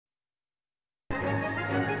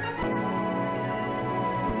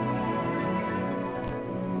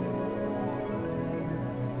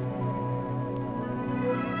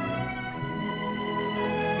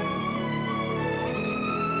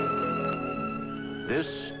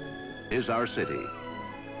This is our city,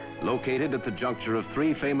 located at the juncture of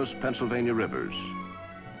three famous Pennsylvania rivers,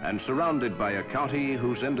 and surrounded by a county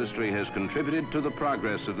whose industry has contributed to the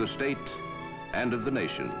progress of the state and of the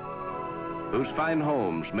nation, whose fine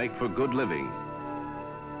homes make for good living,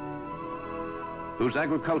 whose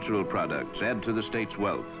agricultural products add to the state's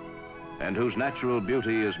wealth, and whose natural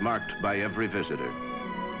beauty is marked by every visitor.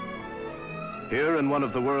 Here in one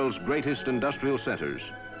of the world's greatest industrial centers,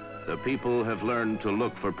 the people have learned to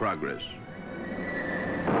look for progress.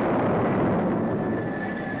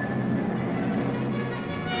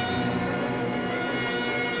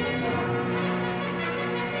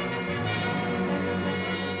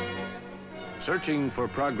 Searching for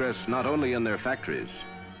progress not only in their factories,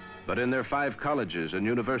 but in their 5 colleges and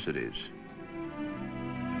universities,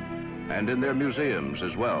 and in their museums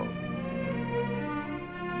as well.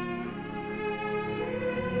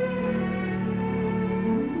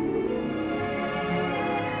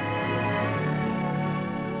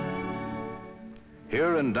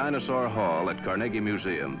 Here in Dinosaur Hall at Carnegie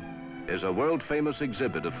Museum is a world-famous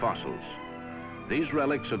exhibit of fossils. These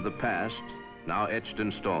relics of the past, now etched in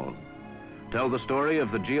stone, tell the story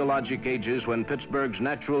of the geologic ages when Pittsburgh's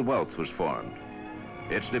natural wealth was formed,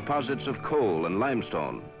 its deposits of coal and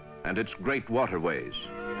limestone, and its great waterways.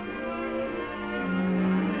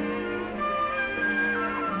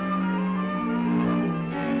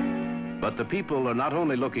 But the people are not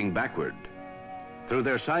only looking backward. Through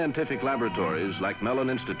their scientific laboratories like Mellon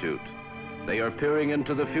Institute, they are peering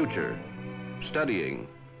into the future, studying,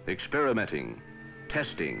 experimenting,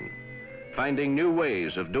 testing, finding new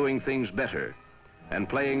ways of doing things better, and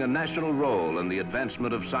playing a national role in the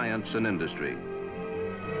advancement of science and industry.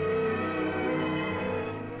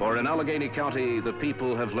 For in Allegheny County, the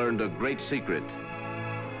people have learned a great secret.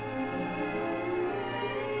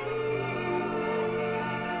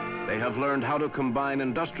 They have learned how to combine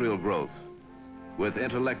industrial growth with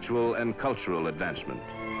intellectual and cultural advancement.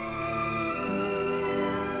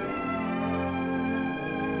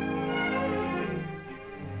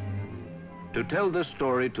 To tell this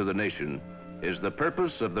story to the nation is the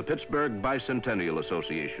purpose of the Pittsburgh Bicentennial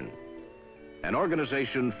Association, an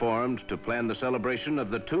organization formed to plan the celebration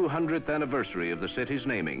of the 200th anniversary of the city's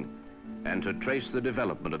naming and to trace the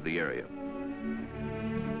development of the area.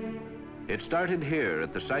 It started here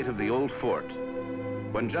at the site of the old fort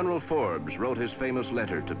when General Forbes wrote his famous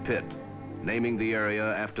letter to Pitt, naming the area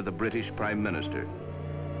after the British Prime Minister.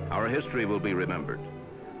 Our history will be remembered.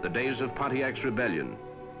 The days of Pontiac's Rebellion,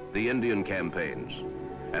 the Indian campaigns,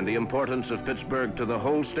 and the importance of Pittsburgh to the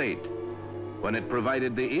whole state when it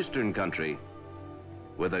provided the eastern country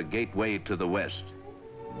with a gateway to the west.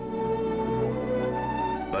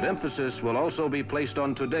 But emphasis will also be placed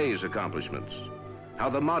on today's accomplishments, how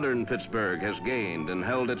the modern Pittsburgh has gained and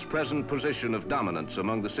held its present position of dominance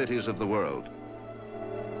among the cities of the world.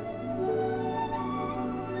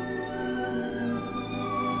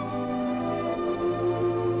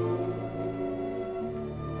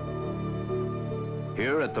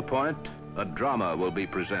 Here at the Point, a drama will be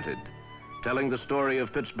presented, telling the story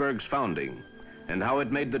of Pittsburgh's founding and how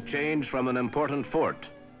it made the change from an important fort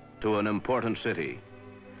to an important city.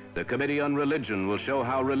 The Committee on Religion will show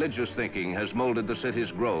how religious thinking has molded the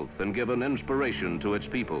city's growth and given inspiration to its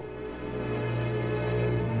people.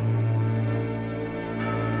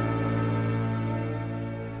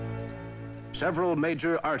 Several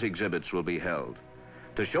major art exhibits will be held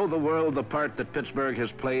to show the world the part that Pittsburgh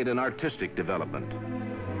has played in artistic development.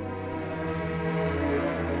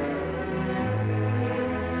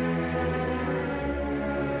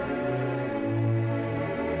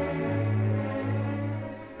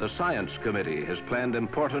 The Science Committee has planned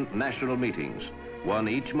important national meetings, one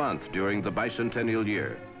each month during the bicentennial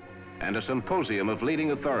year, and a symposium of leading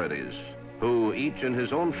authorities who, each in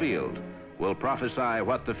his own field, will prophesy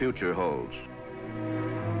what the future holds.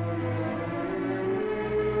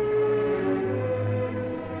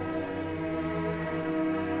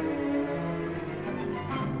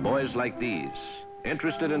 Boys like these,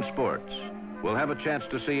 interested in sports, will have a chance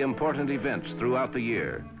to see important events throughout the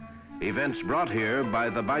year. Events brought here by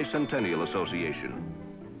the Bicentennial Association.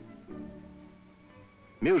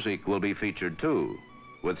 Music will be featured too,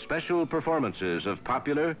 with special performances of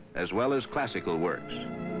popular as well as classical works.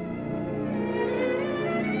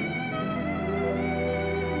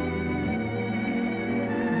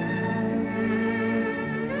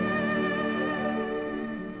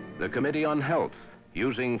 The Committee on Health,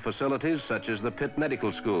 using facilities such as the Pitt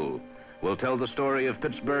Medical School, will tell the story of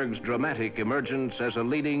Pittsburgh's dramatic emergence as a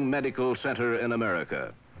leading medical center in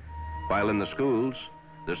America. While in the schools,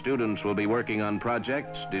 The students will be working on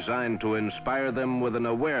projects designed to inspire them with an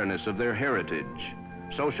awareness of their heritage,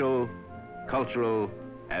 social, cultural,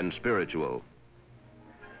 and spiritual.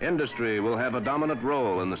 Industry will have a dominant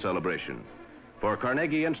role in the celebration, for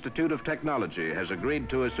Carnegie Institute of Technology has agreed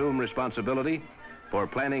to assume responsibility for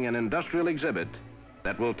planning an industrial exhibit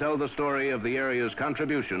that will tell the story of the area's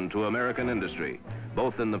contribution to American industry,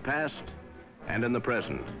 both in the past and in the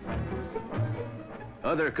present.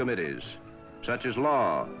 Other committees, such as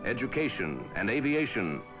law, education, and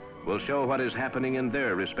aviation, will show what is happening in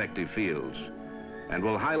their respective fields and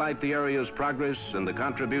will highlight the area's progress and the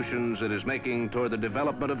contributions it is making toward the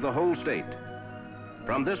development of the whole state.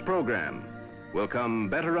 From this program will come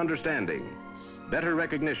better understanding, better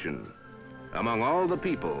recognition among all the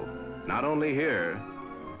people, not only here,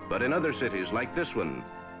 but in other cities like this one,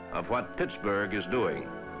 of what Pittsburgh is doing.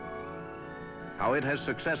 How it has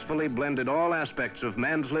successfully blended all aspects of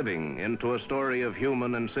man's living into a story of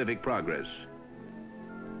human and civic progress.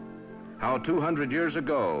 How 200 years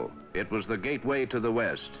ago, it was the gateway to the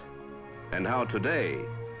West, and how today,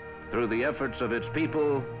 through the efforts of its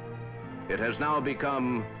people, it has now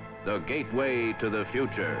become the gateway to the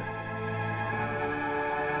future.